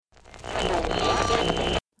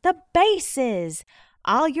bases.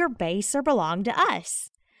 All your base are belong to us.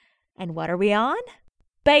 And what are we on?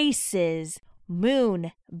 Bases.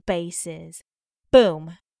 Moon bases.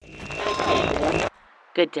 Boom.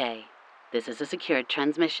 Good day. This is a secured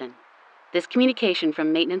transmission. This communication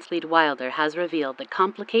from Maintenance Lead Wilder has revealed that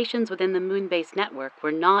complications within the Moonbase network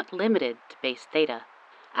were not limited to Base Theta.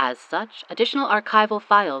 As such, additional archival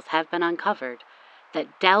files have been uncovered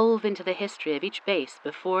that delve into the history of each base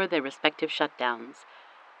before their respective shutdowns.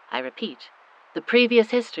 I repeat, the previous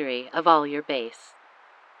history of all your base.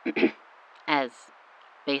 As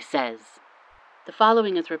Base says. The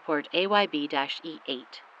following is report AYB-E8,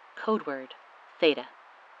 code word Theta.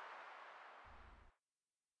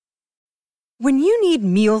 When you need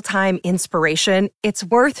mealtime inspiration, it's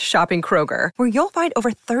worth shopping Kroger, where you'll find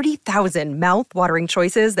over 30,000 mouth-watering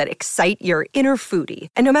choices that excite your inner foodie.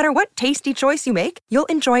 And no matter what tasty choice you make, you'll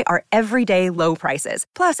enjoy our everyday low prices,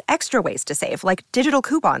 plus extra ways to save, like digital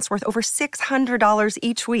coupons worth over $600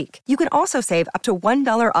 each week. You can also save up to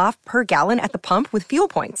 $1 off per gallon at the pump with fuel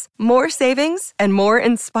points. More savings and more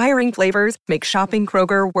inspiring flavors make shopping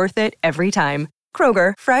Kroger worth it every time.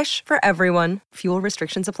 Kroger, fresh for everyone. Fuel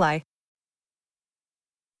restrictions apply.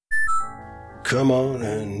 Come on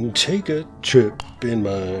and take a trip in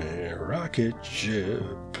my rocket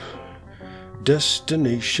ship.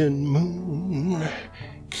 Destination moon.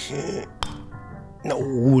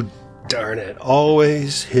 No, darn it.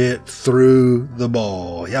 Always hit through the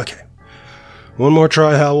ball. Yeah, okay. One more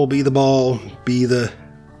try. How will be the ball? Be the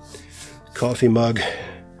coffee mug.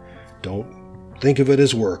 Don't think of it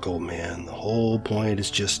as work, old man. The whole point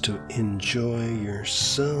is just to enjoy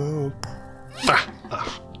yourself.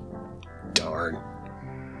 Darn.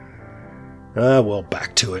 Well,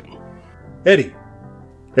 back to it. Eddie!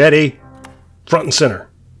 Front and center.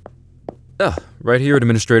 Right here,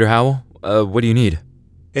 Administrator Howell. What do you need?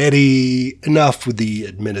 Eddie, enough with the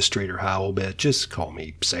Administrator Howell bit. Just call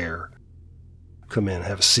me Sarah. Come in,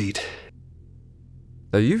 have a seat.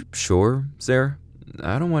 Are you sure, Sarah?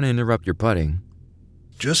 I don't want to interrupt your putting.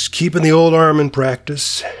 Just keeping the old arm in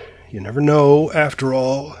practice. You never know, after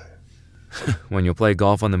all. When you'll play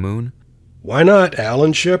golf on the moon? Why not?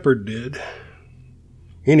 Alan Shepard did.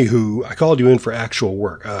 Anywho, I called you in for actual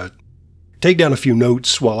work. Take down a few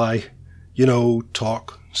notes while I,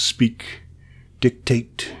 talk, speak,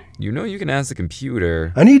 dictate. You know you can ask the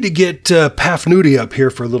computer. I need to get Pafnudi up here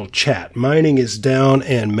for a little chat. Mining is down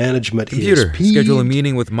and management computer, is peeved. Schedule a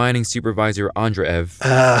meeting with mining supervisor Andreev.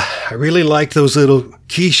 I really like those little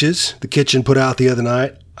quiches the kitchen put out the other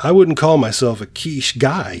night. I wouldn't call myself a quiche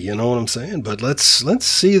guy, you know what I'm saying? But let's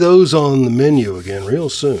see those on the menu again real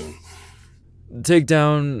soon. Take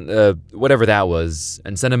down whatever that was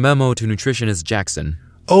and send a memo to nutritionist Jackson.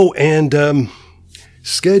 Oh, and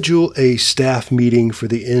schedule a staff meeting for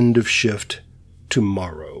the end of shift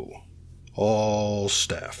tomorrow. All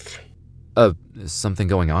staff. Is something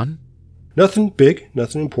going on? Nothing big,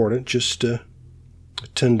 nothing important, just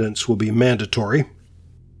attendance will be mandatory.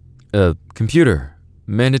 Computer.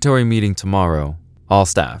 Mandatory meeting tomorrow. All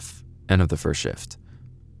staff. End of the first shift.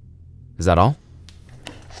 Is that all?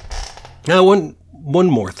 Now, one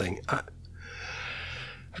more thing.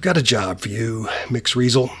 I've got a job for you, Mix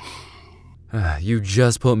Riesel. You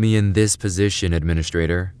just put me in this position,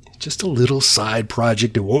 Administrator. Just a little side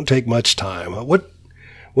project. It won't take much time. What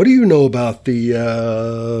do you know about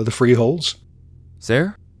the freeholds?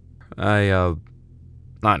 Sir? Not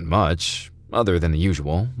much, other than the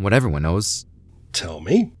usual. What everyone knows. Tell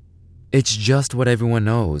me. It's just what everyone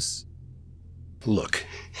knows. Look,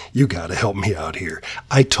 you gotta help me out here.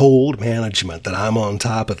 I told management that I'm on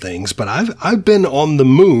top of things, but I've been on the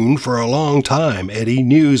moon for a long time, Eddie.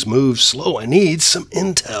 News moves slow. I need some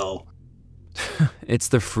intel. It's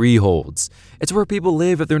the freeholds. It's where people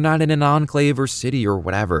live if they're not in an enclave or city or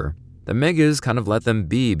whatever. The megas kind of let them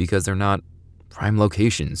be because they're not prime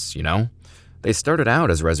locations, you know? They started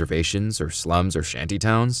out as reservations or slums or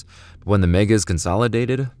shantytowns, but when the megas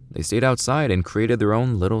consolidated, they stayed outside and created their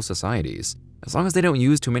own little societies. As long as they don't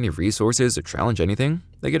use too many resources or challenge anything,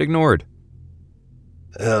 they get ignored.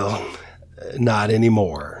 Well, not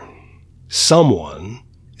anymore. Someone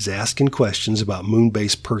is asking questions about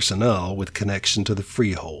moon-based personnel with connection to the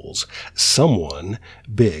freeholds. Someone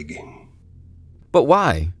big. But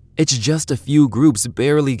why? It's just a few groups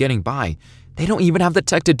barely getting by. They don't even have the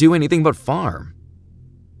tech to do anything but farm.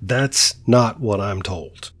 That's not what I'm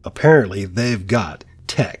told. Apparently, they've got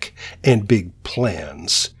tech and big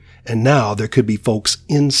plans. And now there could be folks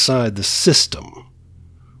inside the system.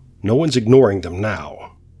 No one's ignoring them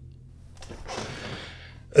now.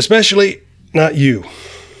 Especially not you.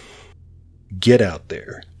 Get out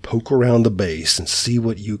there, poke around the base, and see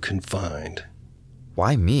what you can find.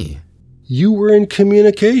 Why me? You were in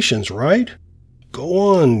communications, right? Go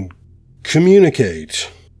on, communicate.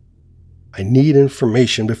 I need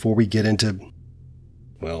information before we get into,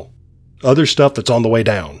 well, other stuff that's on the way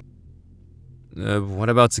down. What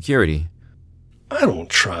about security? I don't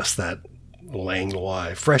trust that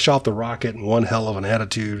Langlois, fresh off the rocket and one hell of an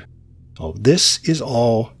attitude. Oh, this is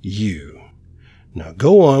all you. Now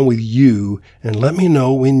go on with you and let me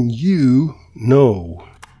know when you know.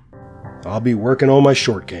 I'll be working on my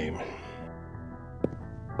short game.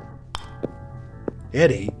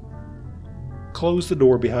 Eddie, close the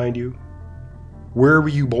door behind you. Where were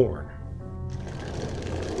you born?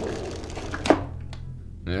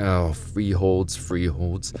 Oh,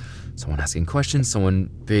 freeholds. Someone asking questions, someone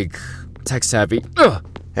big, tech savvy. Ugh!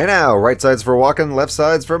 Hey now, right side's for walking, left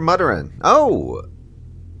side's for muttering. Oh,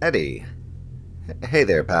 Eddie. Hey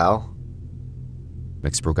there, pal.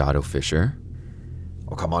 Exbrogado Fisher.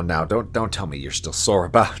 Oh, come on now, don't tell me you're still sore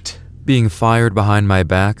about. Being fired behind my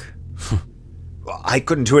back. I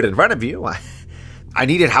couldn't do it in front of you. I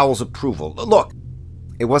needed Howell's approval. Look,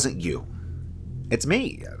 it wasn't you. It's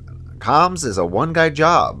me. Comms is a one-guy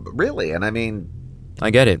job, really, and I mean... I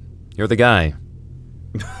get it. You're the guy.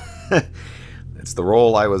 It's the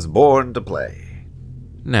role I was born to play.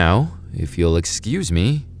 Now, if you'll excuse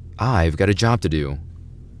me, I've got a job to do.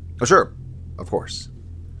 Oh, sure. Of course.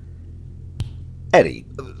 Eddie,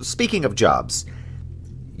 speaking of jobs,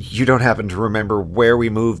 you don't happen to remember where we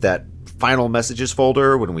moved that final messages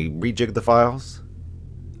folder when we rejigged the files?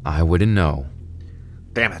 I wouldn't know.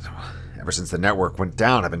 Damn it. Ever since the network went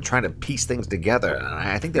down, I've been trying to piece things together, and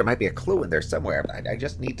I think there might be a clue in there somewhere. I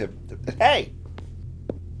just need to... Hey!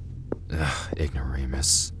 Ugh,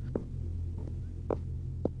 ignoramus.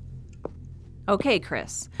 Okay,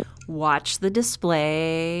 Chris. Watch the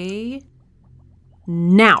display.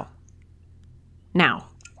 Now. Now.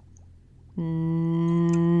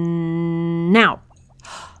 Now.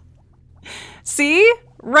 See?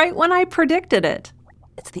 Right when I predicted it.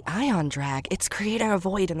 It's the ion drag. It's creating a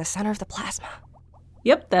void in the center of the plasma.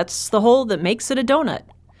 Yep, that's the hole that makes it a donut.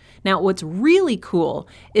 Now, what's really cool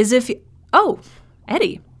is if you... Oh,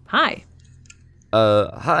 Eddie, hi.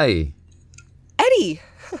 Hi. Eddie!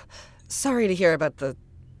 Sorry to hear about the...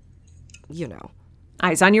 you know.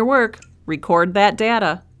 Eyes on your work. Record that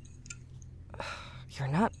data. You're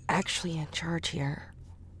not actually in charge here.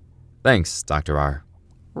 Thanks, Dr. R.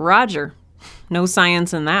 Roger. No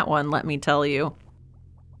science in that one, let me tell you.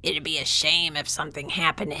 It'd be a shame if something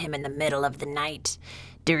happened to him in the middle of the night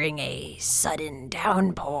during a sudden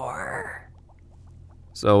downpour.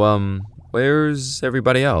 So, where's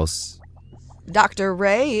everybody else? Dr.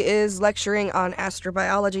 Ray is lecturing on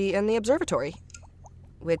astrobiology in the observatory,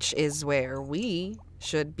 which is where we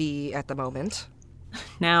should be at the moment.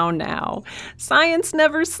 Now. Science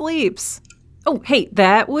never sleeps. Oh, hey,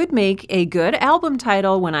 that would make a good album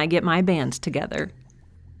title when I get my band together.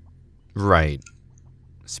 Right.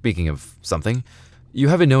 Speaking of something, you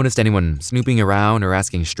haven't noticed anyone snooping around or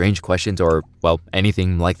asking strange questions or, well,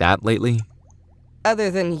 anything like that lately?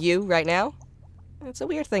 Other than you right now? It's a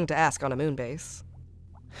weird thing to ask on a moon base.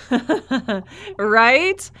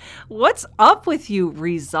 Right? What's up with you,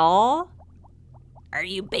 Rizal? Are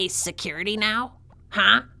you base security now?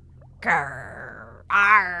 Huh? Grr.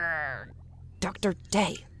 Arr. Dr.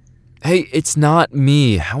 Day. Hey, it's not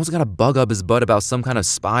me. How's got a bug up his butt about some kind of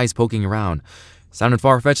spies poking around? Sounded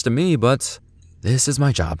far-fetched to me, but this is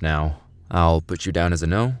my job now. I'll put you down as a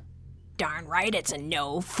no. Darn right it's a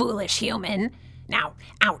no, foolish human. Now,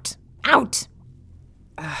 out. Out!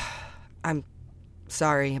 I'm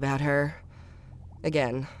sorry about her.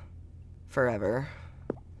 Again. Forever.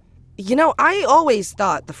 You know, I always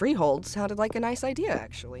thought the freehold sounded like a nice idea,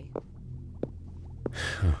 actually.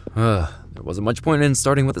 There wasn't much point in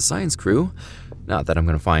starting with the science crew. Not that I'm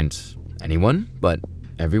gonna find anyone, but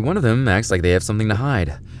every one of them acts like they have something to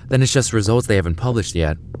hide. Then it's just results they haven't published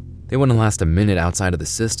yet. They wouldn't last a minute outside of the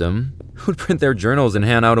system. Who'd print their journals and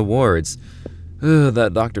hand out awards?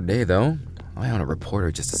 That Dr. Day, though. I want a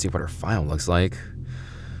reporter just to see what her file looks like.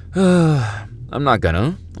 I'm not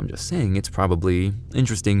gonna. I'm just saying it's probably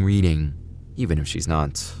interesting reading, even if she's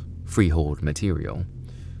not freehold material.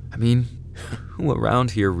 I mean, who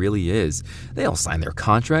around here really is? They all sign their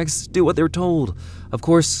contracts, do what they're told. Of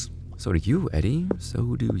course, so do you, Eddie.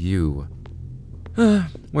 So do you.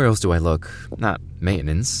 Where else do I look? Not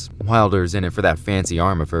maintenance. Wilder's in it for that fancy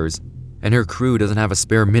arm of hers, and her crew doesn't have a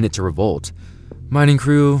spare minute to revolt. Mining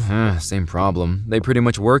crew, same problem. They pretty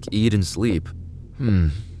much work, eat, and sleep.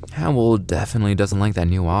 Howell definitely doesn't like that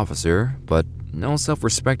new officer, but no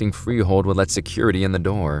self-respecting freehold would let security in the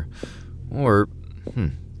door. Or,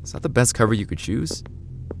 is that the best cover you could choose?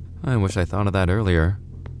 I wish I thought of that earlier.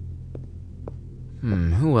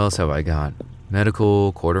 Who else have I got?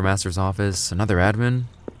 Medical, quartermaster's office, another admin?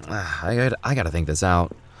 I gotta think this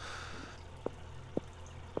out.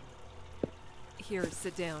 Here,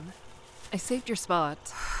 sit down. I saved your spot.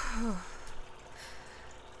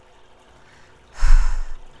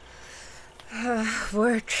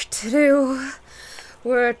 Work to do.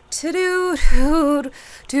 Work to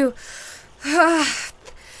do.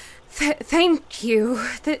 Thank you.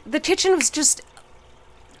 The kitchen was just...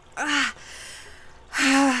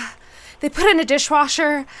 they put in a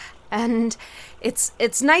dishwasher, and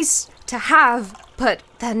it's nice to have, but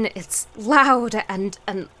then it's loud and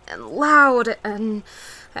loud and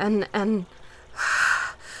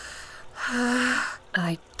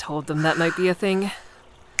I told them that might be a thing.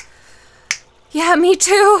 Yeah, me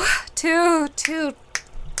too.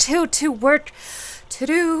 Work to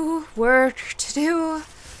do.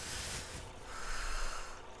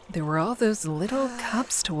 There were all those little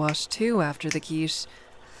cups to wash too after the quiche,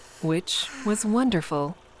 which was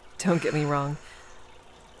wonderful. Don't get me wrong.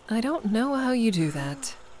 I don't know how you do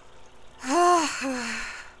that.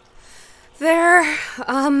 They're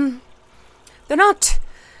not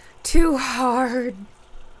too hard.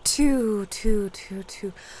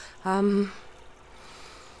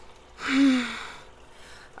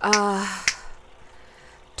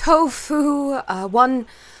 Tofu, one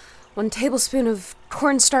tablespoon of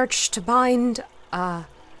cornstarch to bind,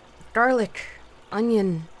 garlic,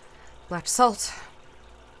 onion, black salt.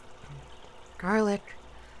 Garlic,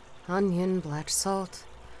 onion, black salt.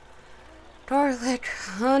 Garlic,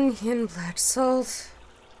 onion, black salt.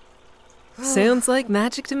 Sounds like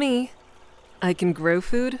magic to me. I can grow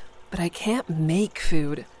food, but I can't make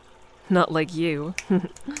food. Not like you.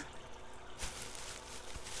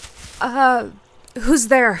 Who's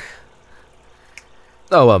there?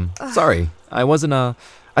 Oh, sorry. I wasn't, I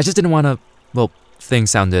just didn't want to, well,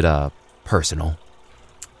 things sounded, personal.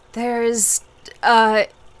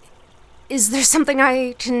 Is there something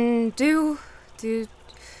I can do? Do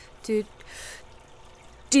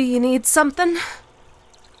you need something?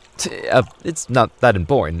 It's not that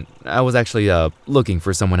important. I was actually, looking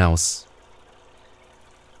for someone else.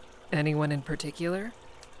 Anyone in particular?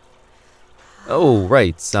 Oh,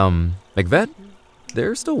 right, McVet?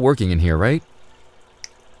 They're still working in here, right?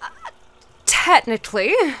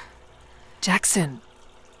 Technically. Jackson.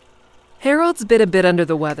 Harold's been a bit under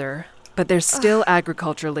the weather, but there's still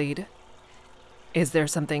agriculture lead. Is there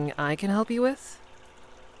something I can help you with?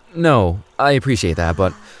 No, I appreciate that,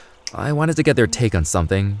 but I wanted to get their take on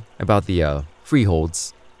something about the,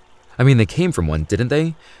 freeholds. I mean, they came from one, didn't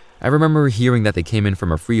they? I remember hearing that they came in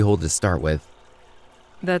from a freehold to start with.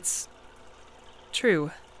 That's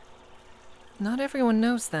true. Not everyone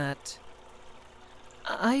knows that.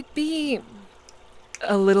 I'd be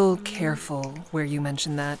a little careful where you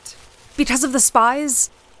mention that. Because of the spies?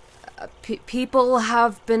 People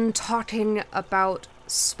have been talking about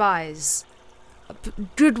spies.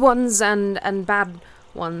 Good ones and bad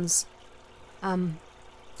ones.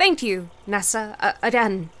 Thank you, Nessa.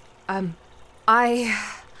 Again. I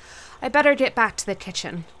better get back to the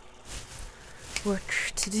kitchen.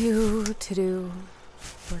 Work to do.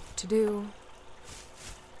 Work to do.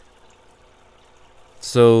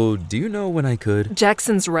 So, do you know when I could?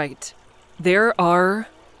 Jackson's right. There are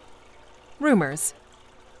rumors.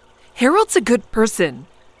 Harold's a good person.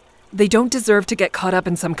 They don't deserve to get caught up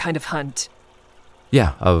in some kind of hunt.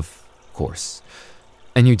 Yeah, of course.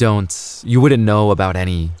 And you wouldn't know about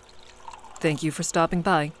any... Thank you for stopping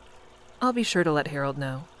by. I'll be sure to let Harold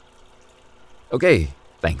know. Okay,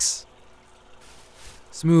 thanks.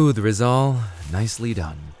 Smooth, Rizal. Nicely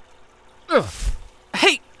done. Ugh.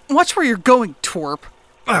 Hey, watch where you're going, twerp.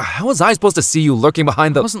 How was I supposed to see you lurking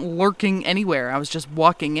behind the... I wasn't lurking anywhere. I was just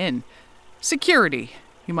walking in. Security.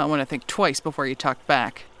 You might want to think twice before you talk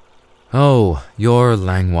back. Oh, you're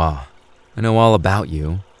Langlois. I know all about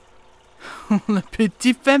you. Le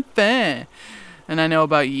petit fin. And I know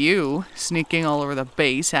about you, sneaking all over the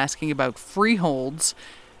base, asking about freeholds.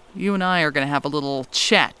 You and I are going to have a little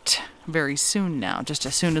chat very soon now, just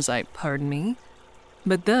as soon as I... Pardon me?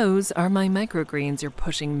 But those are my microgreens you're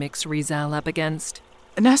pushing Mix Rizal up against.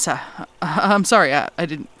 Nessa, I'm sorry, I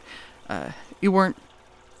didn't... you weren't...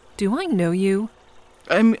 Do I know you?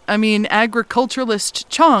 I mean, agriculturalist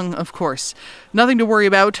Chong, of course. Nothing to worry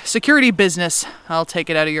about. Security business. I'll take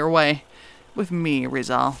it out of your way. With me,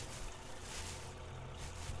 Rizal.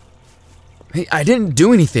 Hey, I didn't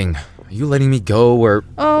do anything. Are you letting me go, or...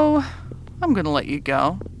 Oh, I'm gonna let you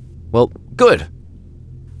go. Well, good.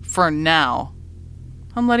 For now.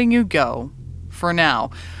 I'm letting you go. For now.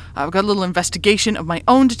 I've got a little investigation of my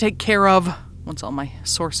own to take care of. Once all my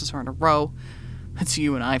sources are in a row. It's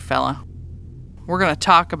you and I, fella. we're going to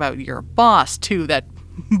talk about your boss, too, that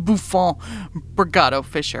Buffon Brigado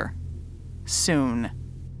Fisher. Soon.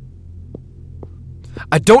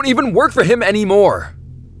 I don't even work for him anymore.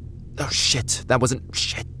 Oh, shit. That wasn't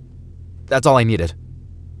shit. That's all I needed.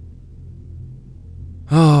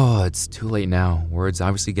 Oh, it's too late now. Word's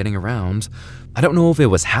obviously getting around. I don't know if it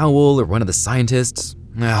was Howell or one of the scientists.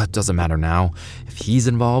 It doesn't matter now. If he's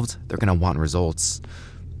involved, they're gonna want results.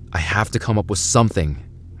 I have to come up with something.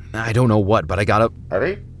 I don't know what, but I gotta...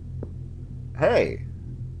 Eddie? Hey.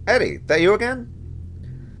 Eddie, that you again?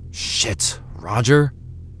 Shit. Roger?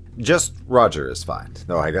 Just Roger is fine.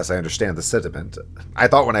 No, I guess I understand the sentiment. I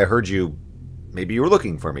thought when I heard you, maybe you were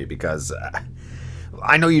looking for me because...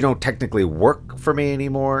 I know you don't technically work for me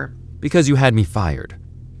anymore. Because you had me fired.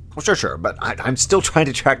 Well, sure, but I'm still trying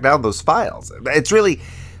to track down those files. It's really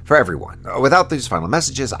for everyone. Without these final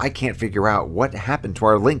messages, I can't figure out what happened to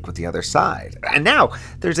our link with the other side. And now,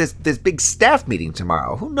 there's this big staff meeting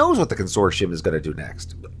tomorrow. Who knows what the consortium is going to do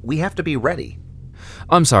next? We have to be ready.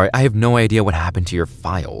 I'm sorry, I have no idea what happened to your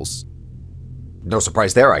files. No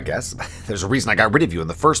surprise there, I guess. There's a reason I got rid of you in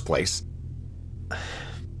the first place.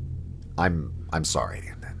 I'm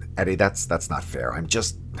sorry. Eddie, that's not fair. I'm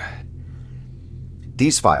just...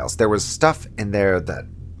 These files, there was stuff in there that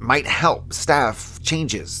might help. Staff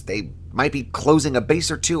changes. They might be closing a base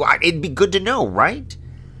or two. It'd be good to know, right?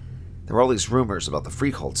 There were all these rumors about the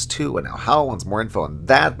freeholds too, and now Howell wants more info on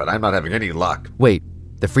that, but I'm not having any luck. Wait,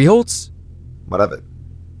 the freeholds? What of it?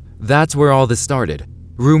 That's where all this started.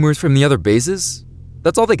 Rumors from the other bases?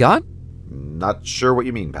 That's all they got? Not sure what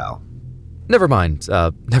you mean, pal. Never mind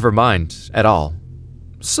at all.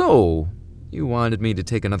 So, you wanted me to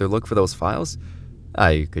take another look for those files?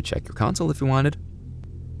 I could check your console if you wanted.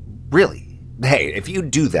 Really? Hey, if you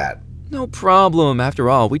do that... No problem. After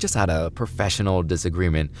all, we just had a professional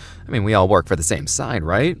disagreement. I mean, we all work for the same side,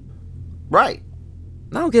 right? Right.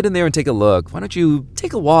 I'll get in there and take a look. Why don't you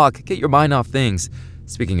take a walk, get your mind off things?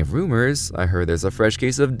 Speaking of rumors, I heard there's a fresh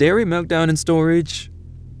case of dairy milk down in storage.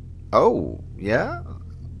 Oh, yeah?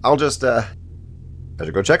 I'll just, I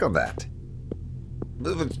should go check on that.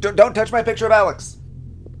 Don't touch my picture of Alex.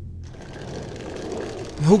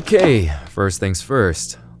 Okay, first things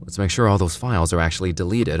first. Let's make sure all those files are actually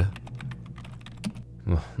deleted.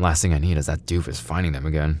 Well, last thing I need is that doofus finding them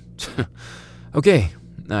again. Okay,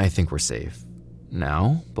 I think we're safe.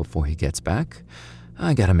 Now, before he gets back,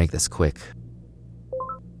 I gotta make this quick.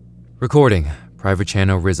 Recording. Private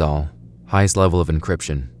channel Rizal. Highest level of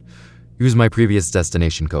encryption. Use my previous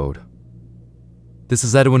destination code. This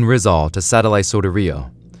is Edwin Rizal to Satellite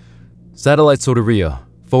Soteria. Satellite Soteria,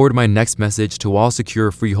 forward my next message to all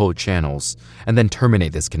secure freehold channels, and then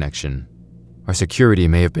terminate this connection. Our security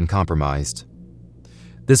may have been compromised.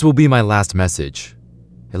 This will be my last message.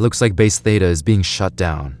 It looks like Base Theta is being shut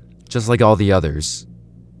down, just like all the others.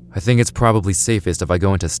 I think it's probably safest if I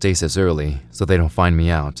go into stasis early, so they don't find me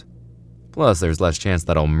out. Plus, there's less chance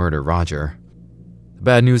that I'll murder Roger. The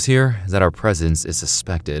bad news here is that our presence is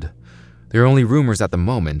suspected. There are only rumors at the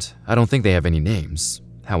moment. I don't think they have any names.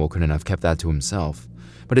 Howell couldn't have kept that to himself.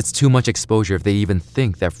 But it's too much exposure if they even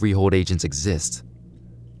think that freehold agents exist.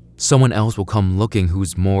 Someone else will come looking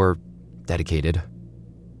who's more dedicated.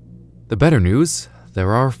 The better news,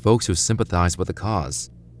 there are folks who sympathize with the cause.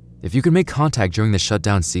 If you can make contact during the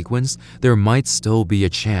shutdown sequence, there might still be a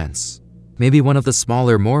chance. Maybe one of the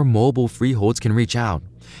smaller, more mobile freeholds can reach out.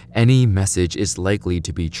 Any message is likely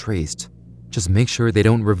to be traced. Just make sure they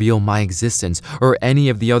don't reveal my existence or any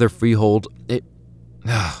of the other freehold...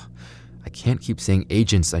 I can't keep saying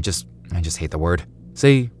agents, I just hate the word.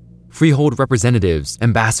 Say, freehold representatives,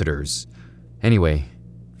 ambassadors. Anyway,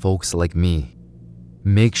 folks like me.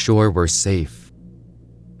 Make sure we're safe.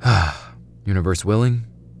 Universe willing,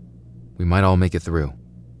 we might all make it through.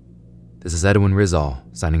 This is Edwin Rizal,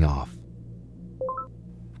 signing off.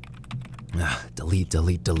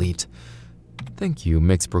 Delete. Thank you,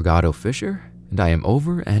 Mix Brigado Fisher, and I am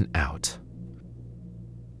over and out.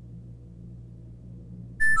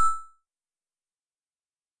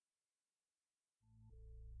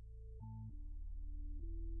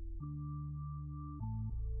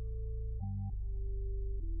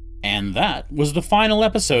 And that was the final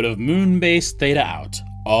episode of Moonbase Theta Out,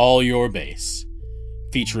 All Your Base,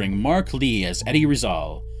 featuring Mark Lee as Eddie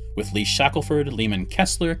Rizal, with Lee Shackelford, Lehman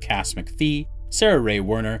Kessler, Cass McPhee, Sarah Ray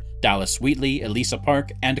Werner, Dallas Wheatley, Elisa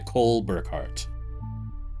Park, and Cole Burkhart.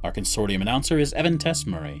 Our consortium announcer is Evan Tess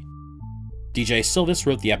Murray. DJ Silvis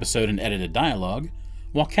wrote the episode and edited dialogue,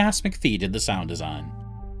 while Cass McPhee did the sound design.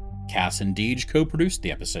 Cass and Deej co-produced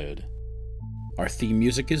the episode. Our theme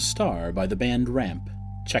music is Star by the band Ramp.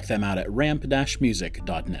 Check them out at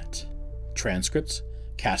ramp-music.net. Transcripts,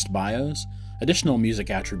 cast bios, Additional music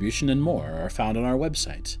attribution and more are found on our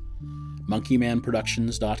website,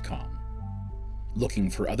 monkeymanproductions.com. Looking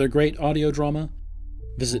for other great audio drama?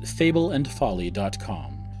 Visit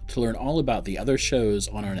fableandfolly.com to learn all about the other shows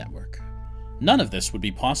on our network. None of this would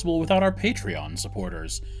be possible without our Patreon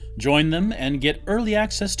supporters. Join them and get early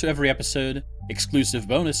access to every episode, exclusive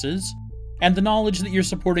bonuses, and the knowledge that you're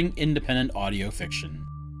supporting independent audio fiction.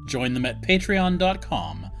 Join them at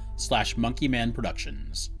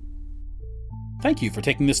patreon.com/monkeymanproductions. Thank you for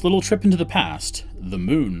taking this little trip into the past, the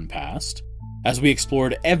moon past, as we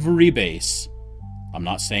explored every base. I'm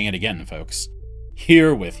not saying it again, folks.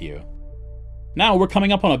 Here with you. Now we're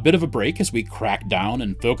coming up on a bit of a break as we crack down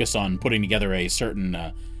and focus on putting together a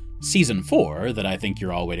certain Season 4 that I think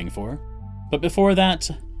you're all waiting for. But before that,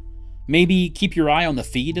 maybe keep your eye on the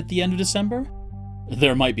feed at the end of December?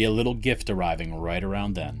 There might be a little gift arriving right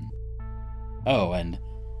around then. Oh, and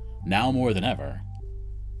now more than ever,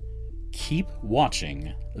 keep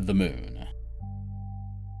watching the moon.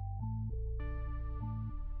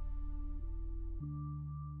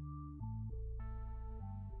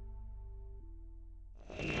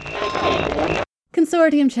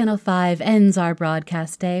 Consortium Channel 5 ends our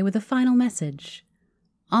broadcast day with a final message.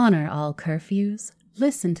 Honor all curfews,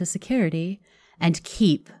 listen to security, and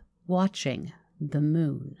keep watching the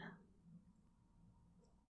moon.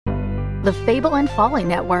 The Fable and Folly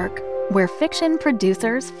Network, where fiction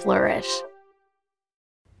producers flourish.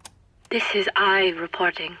 This is I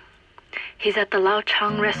reporting. He's at the Lao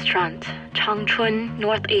Chang restaurant, Changchun,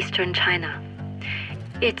 northeastern China.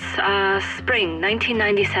 It's spring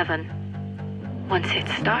 1997. Once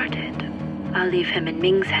it's started, I'll leave him in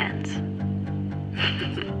Ming's hands.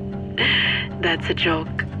 That's a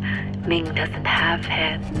joke. Ming doesn't have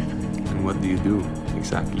hands. And what do you do,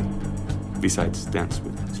 exactly? Besides dance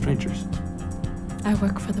with strangers? I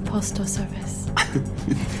work for the postal service.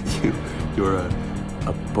 You're a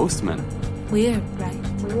postman. Weird, right?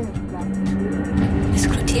 Miss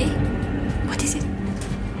Cloutier, what is it?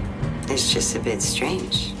 It's just a bit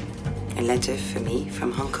strange. A letter for me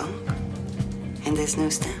from Hong Kong. And there's no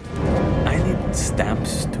stamp. I need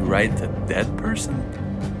stamps to write a dead person?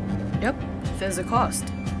 Yep, there's a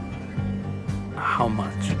cost. How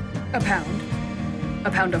much? £1. A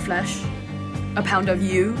pound of flesh. A pound of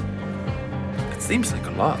you. It seems like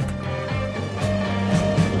a lot.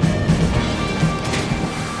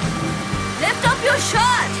 Lift up your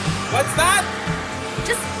shirt! What's that?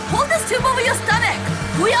 Just hold this tube over your stomach.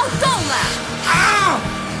 不要动了. Ow!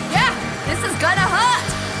 Yeah, this is gonna hurt.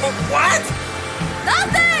 What?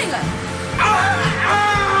 Nothing!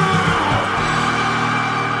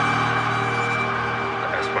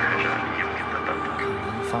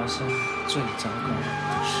 发生最糟糕的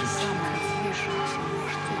事情，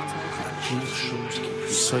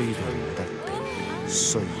衰到我的地，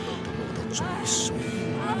衰到我的最衰。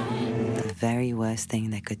The very worst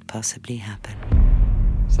thing that could possibly happen.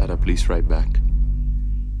 Sada, please write back.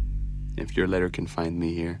 If your letter can find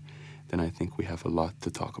me here, then I think we have a lot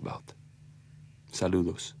to talk about.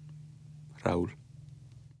 Saludos. Raúl.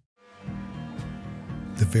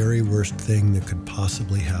 The very worst thing that could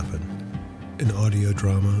possibly happen. An audio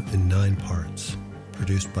drama in 9 parts,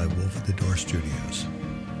 produced by Wolf at the Door Studios.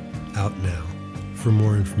 Out now. For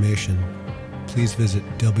more information, please visit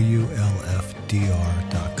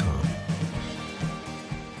WLFDR.com.